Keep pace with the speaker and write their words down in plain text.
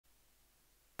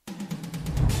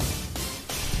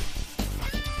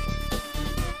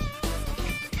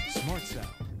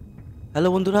Hello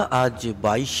বন্ধুরা, আজ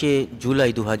 22শে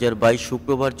জুলাই 2022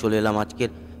 শুক্রবার চলে এলাম আজকের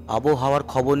আবহাওয়ার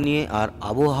খবর নিয়ে। আর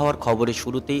আবহাওয়ার খবরের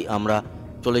শুরুতেই আমরা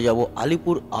চলে যাব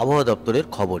আলিপুর আবহাওয়া দপ্তরের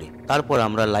খবরে। তারপর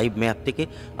আমরা লাইভ ম্যাপ থেকে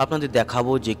আপনাদের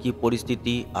দেখাবো যে কি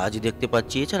পরিস্থিতি আজ দেখতে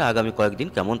পাচ্ছি, এছাড়া আগামী কয়েকদিন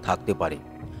কেমন থাকতে পারে।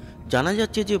 জানা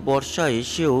যাচ্ছে যে বর্ষা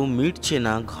এসেও মিটছে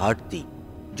না ঘাটতি।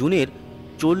 জুনের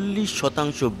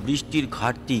 40% বৃষ্টির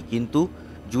ঘাটতি কিন্তু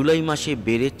জুলাই মাসে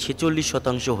বেড়ে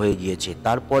 46% হয়ে গিয়েছে।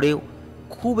 তারপরেও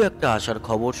খুব একটা আশার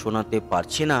খবর শোনাতে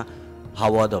পারছে না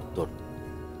হাওয়া দপ্তর।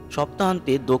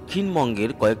 সপ্তাহান্তে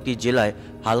দক্ষিণবঙ্গের কয়েকটি জেলায়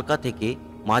হালকা থেকে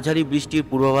মাঝারি বৃষ্টির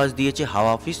পূর্বাভাস দিয়েছে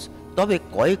হাওয়া অফিস। তবে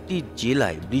কয়েকটি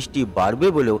জেলায় বৃষ্টি বাড়বে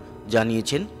বলেও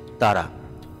জানিয়েছেন তারা।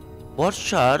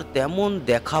 বর্ষার তেমন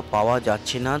দেখা পাওয়া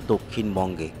যাচ্ছে না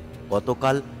দক্ষিণবঙ্গে।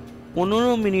 গতকাল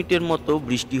 15 মিনিটের মতো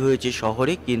বৃষ্টি হয়েছে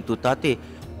শহরে, কিন্তু তাতে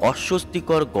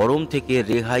অস্বস্তিকর গরম থেকে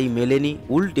রেহাই মেলেনি,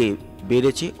 উল্টে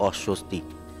বেড়েছে অস্বস্তি।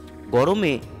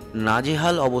 গরমে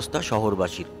নাজেহাল অবস্থা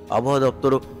শহরবাসীর। আবহাওয়া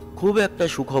দপ্তরও খুব একটা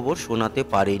সুখবর শোনাতে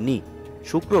পারেনি।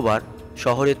 শুক্রবার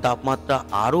শহরের তাপমাত্রা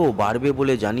আরও বাড়বে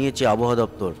বলে জানিয়েছে আবহাওয়া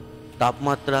দপ্তর।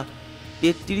 তাপমাত্রা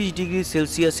 33 ডিগ্রি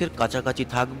সেলসিয়াসের কাছাকাছি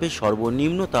থাকবে,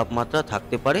 সর্বনিম্ন তাপমাত্রা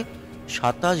থাকতে পারে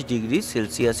 27 ডিগ্রি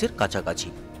সেলসিয়াসের কাছাকাছি।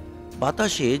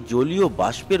 বাতাসে জলীয়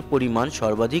বাষ্পের পরিমাণ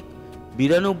সর্বাধিক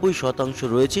 92%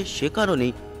 রয়েছে, সে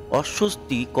কারণেই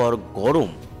অস্বস্তিকর গরম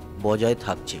বজায়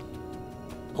থাকছে।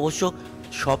 অবশ্য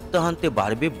সপ্তাহান্তে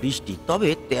বাড়বে বৃষ্টি, তবে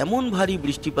তেমন ভারী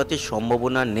বৃষ্টিপাতের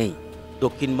সম্ভাবনা নেই।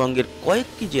 দক্ষিণবঙ্গের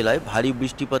কয়েকটি জেলায় ভারী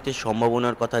বৃষ্টিপাতের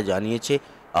সম্ভাবনার কথা জানিয়েছে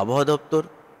আবহাওয়া দপ্তর।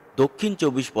 দক্ষিণ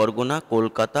 24 পরগনা,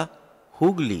 কলকাতা,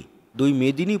 হুগলি, দুই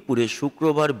মেদিনীপুরে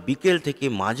শুক্রবার বিকেল থেকে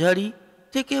মাঝারি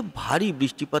থেকে ভারী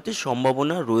বৃষ্টিপাতের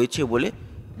সম্ভাবনা রয়েছে বলে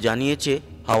জানিয়েছে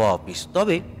হাওয়া অফিস।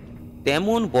 তবে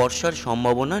তেমন বর্ষার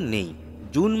সম্ভাবনা নেই।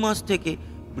 জুন মাস থেকে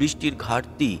বৃষ্টির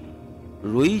ঘাটতি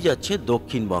রয়েই যাচ্ছে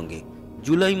দক্ষিণবঙ্গে।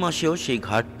 জুলাই মাসেও সেই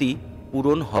ঘাটতি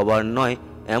পূরণ হবার নয়,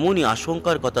 এমনই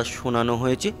আশঙ্কার কথা শোনানো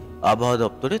হয়েছে আবহাওয়া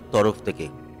দপ্তরের তরফ থেকে।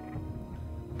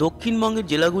 দক্ষিণবঙ্গের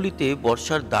জেলাগুলিতে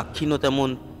বর্ষার দাক্ষিণ্য তেমন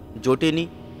জোটেনি।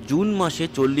 জুন মাসে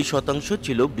 40%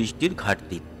 ছিল বৃষ্টির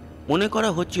ঘাটতি। মনে করা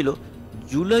হচ্ছিল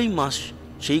জুলাই মাস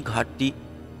সেই ঘাটতি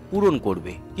পূরণ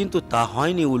করবে, কিন্তু তা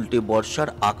হয়নি, উল্টে বর্ষার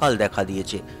আকাল দেখা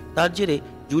দিয়েছে। তার জেরে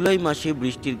জুলাই মাসে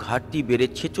বৃষ্টির ঘাটতি বেড়ে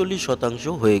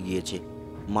 46% হয়ে গিয়েছে।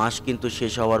 মাস কিন্তু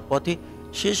শেষ হওয়ার পথে।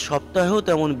 শেষ সপ্তাহেও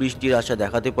তেমন বৃষ্টির আশা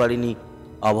দেখাতে পারেনি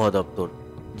আবহাওয়া দপ্তর।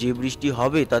 যে বৃষ্টি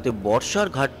হবে তাতে বর্ষার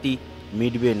ঘাটতি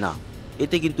মিটবে না,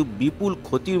 এতে কিন্তু বিপুল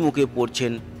ক্ষতির মুখে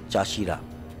পড়ছেন চাষিরা।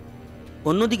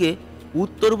 অন্যদিকে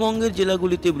উত্তরবঙ্গের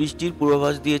জেলাগুলিতে বৃষ্টির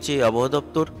পূর্বাভাস দিয়েছে আবহাওয়া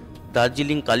দপ্তর।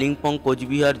 দার্জিলিং, কালিম্পং,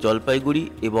 কোচবিহার, জলপাইগুড়ি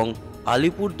এবং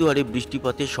আলিপুরদুয়ারে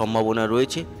বৃষ্টিপাতের সম্ভাবনা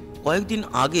রয়েছে। কয়েকদিন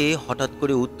আগে হঠাৎ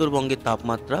করে উত্তরবঙ্গের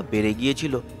তাপমাত্রা বেড়ে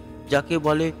গিয়েছিল, যাকে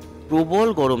বলে প্রবল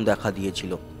গরম দেখা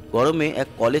দিয়েছিল। গরমে এক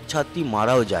কলেজ ছাত্রী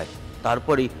মারাও যায়।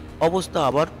 তারপরে অবস্থা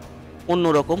আবার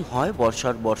অন্যরকম হয়,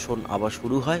 বর্ষার বর্ষণ আবার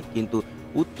শুরু হয়। কিন্তু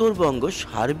উত্তরবঙ্গ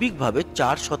সার্বিকভাবে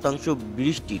 4%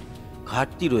 বৃষ্টির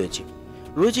ঘাটতি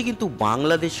রয়েছে কিন্তু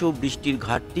বাংলাদেশেও বৃষ্টির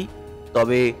ঘাটতি।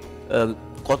 তবে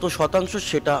কত শতাংশ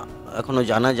সেটা এখনো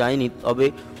জানা যায়নি। তবে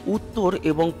উত্তর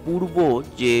এবং পূর্ব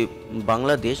যে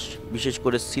বাংলাদেশ, বিশেষ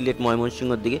করে সিলেট,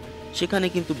 ময়মনসিংহের দিকে, সেখানে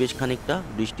কিন্তু বেশ খানিকটা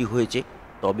বৃষ্টি হয়েছে।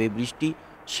 তবে বৃষ্টি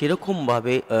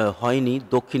সেরকমভাবে হয়নি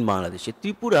দক্ষিণ বাংলাদেশে।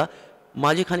 ত্রিপুরা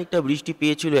মাঝে খানিকটা বৃষ্টি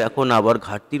পেয়েছিল, এখন আবার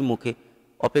ঘাটতির মুখে।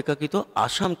 অপেক্ষাকৃত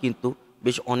আসাম কিন্তু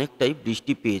বেশ অনেকটাই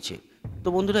বৃষ্টি পেয়েছে। তো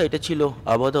বন্ধুরা, এটা ছিল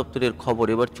আবহাওয়া দপ্তরের খবর।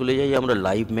 এবার চলে যাই আমরা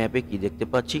লাইভ ম্যাপে কি দেখতে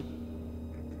পাচ্ছি।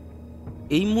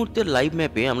 এই মুহূর্তের লাইভ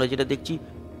ম্যাপে আমরা যেটা দেখছি,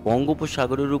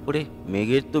 বঙ্গোপসাগরের উপরে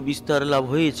মেঘের তো বিস্তার লাভ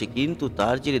হয়েছে, কিন্তু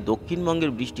তার জেরে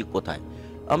দক্ষিণবঙ্গের বৃষ্টি কোথায়?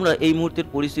 আমরা এই মুহূর্তের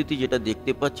পরিস্থিতি যেটা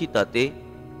দেখতে পাচ্ছি, তাতে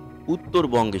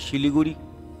উত্তরবঙ্গে শিলিগুড়ি,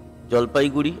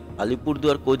 জলপাইগুড়ি,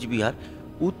 আলিপুরদুয়ার, কোচবিহার,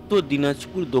 উত্তর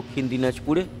দিনাজপুর, দক্ষিণ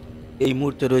দিনাজপুরে এই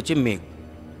মুহূর্তে রয়েছে মেঘ।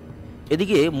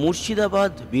 এদিকে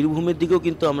মুর্শিদাবাদ, বীরভূমের দিকেও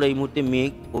কিন্তু আমরা এই মুহূর্তে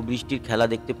মেঘ ও বৃষ্টির খেলা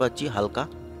দেখতে পাচ্ছি হালকা।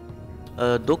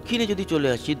 দক্ষিণে যদি চলে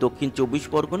আসি, দক্ষিণ 24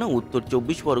 পরগনা, উত্তর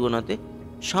 24 পরগনাতে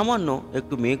সামান্য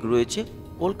একটু মেঘ রয়েছে।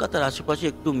 কলকাতার আশেপাশে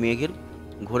একটু মেঘের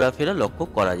ঘোরাফেরা লক্ষ্য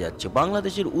করা যাচ্ছে।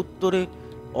 বাংলাদেশের উত্তরে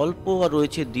অল্প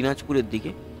রয়েছে দিনাজপুরের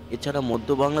দিকে। এছাড়া মধ্য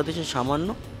বাংলাদেশে সামান্য,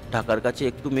 ঢাকার কাছে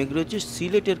একটু মেঘ রয়েছে,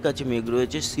 সিলেটের কাছে মেঘ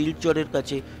রয়েছে, শিলচরের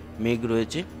কাছে মেঘ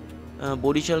রয়েছে,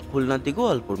 বরিশাল, খুলনার দিকেও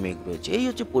অল্প মেঘ রয়েছে। এই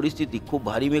হচ্ছে পরিস্থিতি। খুব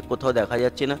ভারী মেঘ কোথাও দেখা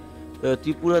যাচ্ছে না।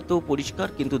 ত্রিপুরাতেও পরিষ্কার,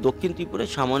 কিন্তু দক্ষিণ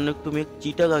ত্রিপুরায় সামান্য একটু মেঘ,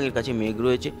 চিটাগাংয়ের কাছে মেঘ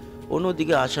রয়েছে।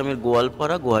 অন্যদিকে আসামের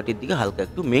গোয়ালপাড়া, গুয়াহাটির দিকে হালকা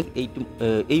একটু মেঘ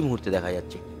এই মুহূর্তে দেখা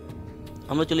যাচ্ছে।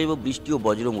 আমরা চলে যাব বৃষ্টি ও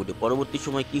বজ্র মুডে। পরবর্তী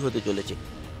সময় কি হতে চলেছে?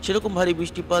 সেরকম ভারী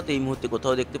বৃষ্টিপাত এই মুহূর্তে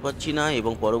কোথাও দেখতে পাচ্ছি না।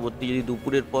 এবং পরবর্তী যদি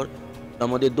দুপুরের পর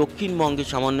আমাদের দক্ষিণবঙ্গে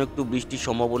সামান্য একটু বৃষ্টির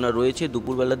সম্ভাবনা রয়েছে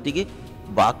দুপুরবেলার দিকে।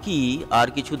 বাকি আর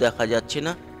কিছু দেখা যাচ্ছে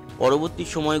না। পরবর্তী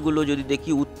সময়গুলো যদি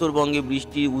দেখি, উত্তরবঙ্গে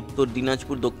বৃষ্টি, উত্তর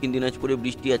দিনাজপুর, দক্ষিণ দিনাজপুরে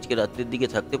বৃষ্টি আজকে রাত্রের দিকে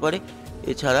থাকতে পারে।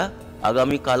 এছাড়া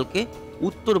আগামীকালকে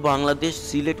উত্তর বাংলাদেশ,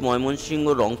 সিলেট, ময়মনসিংহ,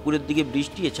 রংপুরের দিকে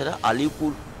বৃষ্টি, এছাড়া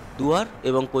আলিপুর দুয়ার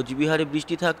এবং কোচবিহারে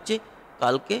বৃষ্টি থাকছে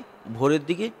কালকে ভোরের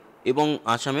দিকে, এবং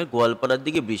আসামের গোয়ালপাড়ার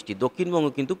দিকে বৃষ্টি। দক্ষিণবঙ্গ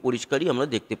কিন্তু পরিষ্কারই আমরা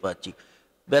দেখতে পাচ্ছি।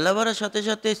 বেলা বাড়ার সাথে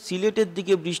সাথে সিলেটের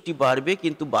দিকে বৃষ্টি বাড়বে,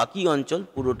 কিন্তু বাকি অঞ্চল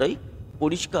পুরোটাই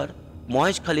পরিষ্কার।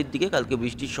 মহেশখালীর দিকে কালকে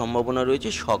বৃষ্টির সম্ভাবনা রয়েছে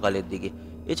সকালের দিকে।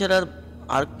 এছাড়া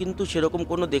আর কিন্তু সেরকম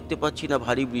কোনো দেখতে পাচ্ছি না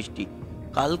ভারী বৃষ্টি।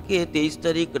 কালকে 23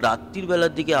 তারিখ রাত্রির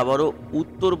বেলার দিকে আবারও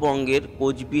উত্তরবঙ্গের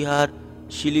কোচবিহার,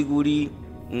 শিলিগুড়ি,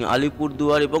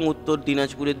 আলিপুরদুয়ার এবং উত্তর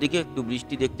দিনাজপুরের দিকে একটু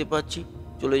বৃষ্টি দেখতে পাচ্ছি।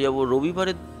 চলে যাব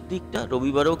রবিবারের দিকটা।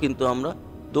 রবিবারেও কিন্তু আমরা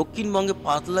দক্ষিণবঙ্গে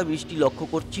পাতলা বৃষ্টি লক্ষ্য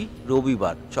করছি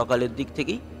রবিবার সকালের দিক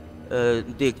থেকেই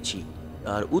দেখছি।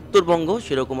 আর উত্তরবঙ্গ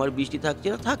সেরকম আর বৃষ্টি থাকছে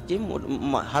না, থাকছে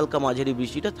হালকা মাঝারি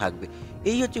বৃষ্টিটা থাকবে।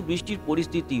 এই হচ্ছে বৃষ্টির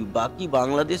পরিস্থিতি। বাকি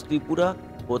বাংলাদেশ, ত্রিপুরা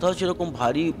কোথাও সেরকম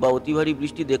ভারী বা অতি ভারী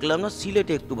বৃষ্টি দেখলাম না।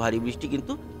 সিলেটে একটু ভারী বৃষ্টি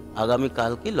কিন্তু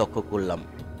আগামীকালকে লক্ষ্য করলাম।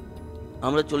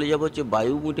 আমরা চলে যাব হচ্ছে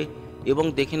বায়ুমুটে এবং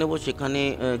দেখে নেব সেখানে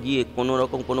গিয়ে কোনো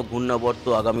রকম কোনো ঘূর্ণাবর্ত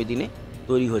আগামী দিনে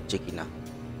তৈরি হচ্ছে কিনা।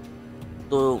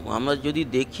 তো আমরা যদি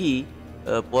দেখি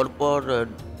পরপর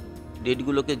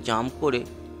ডেটগুলোকে জাম্প করে,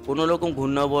 কোনো রকম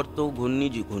ঘূর্ণাবর্ত,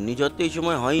 ঘূর্ণিঝড় তো এই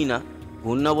সময় হয়ই না,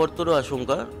 ঘূর্ণাবর্তরও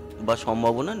আশঙ্কা বা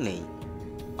সম্ভাবনা নেই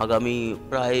আগামী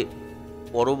প্রায়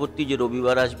পরবর্তী যে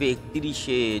রবিবার আসবে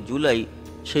 31শে জুলাই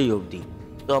সেই অবধি।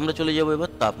 তো আমরা চলে যাব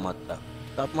এবার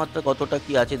তাপমাত্রা কতটা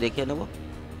কি আছে দেখে নেব।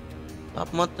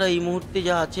 তাপমাত্রা এই মুহূর্তে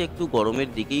যা আছে একটু গরমের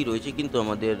দিকেই রয়েছে, কিন্তু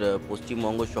আমাদের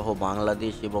পশ্চিমবঙ্গ সহ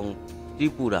বাংলাদেশ এবং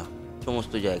ত্রিপুরা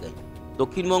সমস্ত জায়গায়।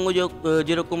 দক্ষিণবঙ্গ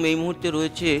যেরকম এই মুহূর্তে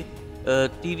রয়েছে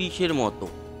 30-এর মতো,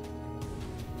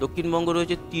 দক্ষিণবঙ্গ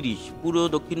রয়েছে 30, পুরো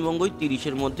দক্ষিণবঙ্গই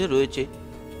 30-এর মধ্যে রয়েছে।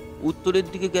 উত্তরের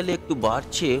দিকে গেলে একটু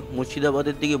বাড়ছে,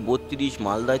 মুর্শিদাবাদের দিকে 32,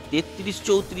 মালদায় 33,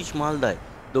 34 মালদায়,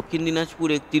 দক্ষিণ দিনাজপুর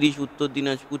 31, উত্তর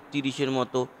দিনাজপুর 30-এর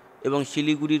মতো, এবং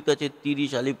শিলিগুড়ির কাছে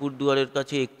 30, আলিপুরদুয়ারের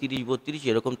কাছে 31, 32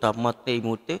 এরকম তাপমাত্রা এই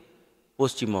মুহূর্তে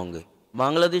পশ্চিমবঙ্গে।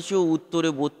 বাংলাদেশেও উত্তরে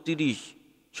 32,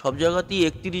 সব জায়গাতেই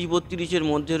 31, 32-এর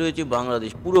মধ্যে রয়েছে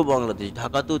বাংলাদেশ, পুরো বাংলাদেশ,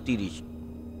 ঢাকাতেও 30।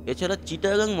 এছাড়া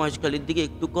চিটাগাং, মহেশখালীর দিকে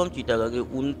একটু কম, চিটাগাংয়ে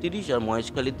 29 আর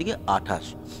মহেশখালীর দিকে 28।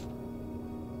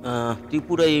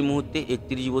 ত্রিপুরায় এই মুহূর্তে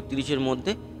 31, 32-এর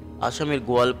মধ্যে, আসামের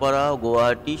গোয়ালপাড়া,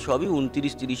 গুয়াহাটি সবই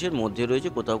 29, 30-এর মধ্যে রয়েছে,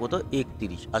 কোথাও কোথাও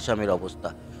 31 আসামের অবস্থা।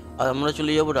 আর আমরা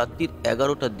চলে যাব রাত্রির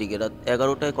 11টার দিকে। রাত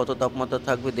 11টায় কত তাপমাত্রা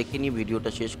থাকবে দেখে নিয়ে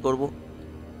ভিডিওটা শেষ করব।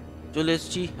 চলে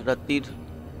এসেছি রাত্রির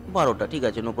 12টা, ঠিক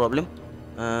আছে, নো প্রবলেম।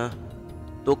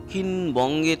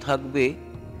 দক্ষিণবঙ্গে থাকবে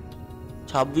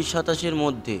 26, 27-এর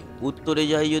মধ্যে। উত্তরে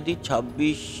যাই যদি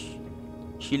 26,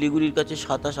 শিলিগুড়ির কাছে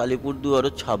 27,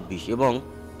 আলিপুরদুয়ারও 26, এবং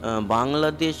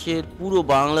বাংলাদেশের পুরো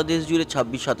বাংলাদেশ জুড়ে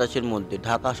 26, 27-এর মধ্যে,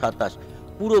 ঢাকা 27,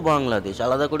 পুরো বাংলাদেশ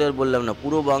আলাদা করে আর বললাম না,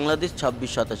 পুরো বাংলাদেশ 26,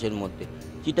 27-এর মধ্যে।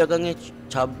 চিটাগাংয়ে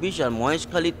 26 আর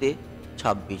মহেশখালীতে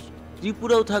 26,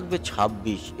 ত্রিপুরাও থাকবে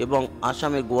 26, এবং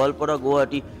আসামের গোয়ালপাড়া,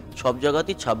 গুয়াহাটি সব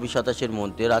জায়গাতেই 26, 27-এর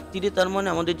মধ্যে। রাত্রিরে তার মানে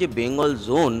আমাদের যে বেঙ্গল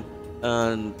জোন,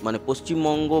 মানে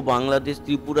পশ্চিমবঙ্গ, বাংলাদেশ,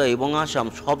 ত্রিপুরা এবং আসাম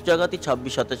সব জায়গাতেই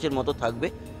 26, 27-এর মতো থাকবে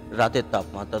রাতের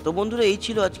তাপমাত্রা। তো বন্ধুরা, এই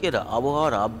ছিল আজকের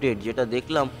আবহাওয়ার আপডেট। যেটা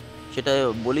দেখলাম সেটা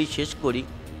বলেই শেষ করি।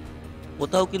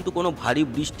 কোথাও কিন্তু কোনো ভারী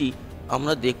বৃষ্টি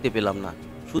আমরা দেখতে পেলাম না,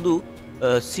 শুধু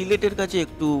সিলেটের কাছে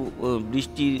একটু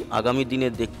বৃষ্টি আগামী দিনে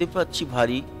দেখতে পাচ্ছি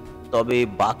ভারী। তবে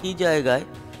বাকি জায়গায়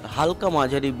হালকা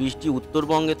মাঝারি বৃষ্টি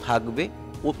উত্তরবঙ্গে থাকবে,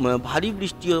 ভারী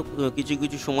বৃষ্টিও কিছু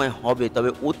কিছু সময় হবে, তবে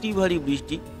অতি ভারী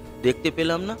বৃষ্টি দেখতে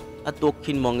পেলাম না। আর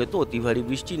দক্ষিণবঙ্গে তো অতি ভারী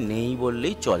বৃষ্টি নেই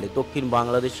বললেই চলে, দক্ষিণ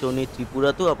বাংলাদেশেও নেই,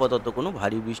 ত্রিপুরাতেও আপাতত কোনো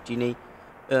ভারী বৃষ্টি নেই।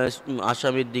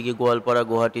 আসামের দিকে গোয়ালপাড়া,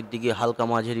 গুয়াহাটির দিকে হালকা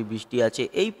মাঝারি বৃষ্টি আছে।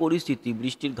 এই পরিস্থিতি,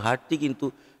 বৃষ্টির ঘাটতি কিন্তু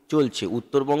চলছে।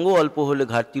 উত্তরবঙ্গও অল্প হলে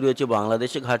ঘাটতি রয়েছে,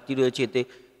 বাংলাদেশে ঘাটতি রয়েছে, এতে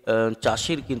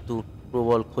চাষের কিন্তু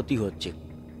প্রবল ক্ষতি হচ্ছে।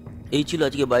 এই ছিল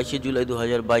আজকে 22শে জুলাই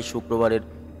 2022 শুক্রবারের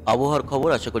আবহাওয়ার খবর।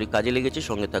 আশা করি কাজে লেগেছে।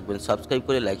 সঙ্গে থাকবেন, সাবস্ক্রাইব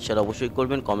করে লাইক শেয়ার অবশ্যই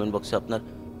করবেন, কমেন্ট বক্সে আপনার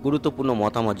গুরুত্বপূর্ণ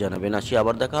মতামত জানাবেন। আসি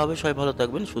আবার দেখা হবে। সবাই ভালো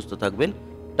থাকবেন, সুস্থ থাকবেন,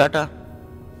 টাটা।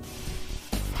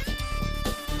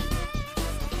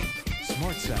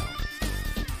 Smart Sound.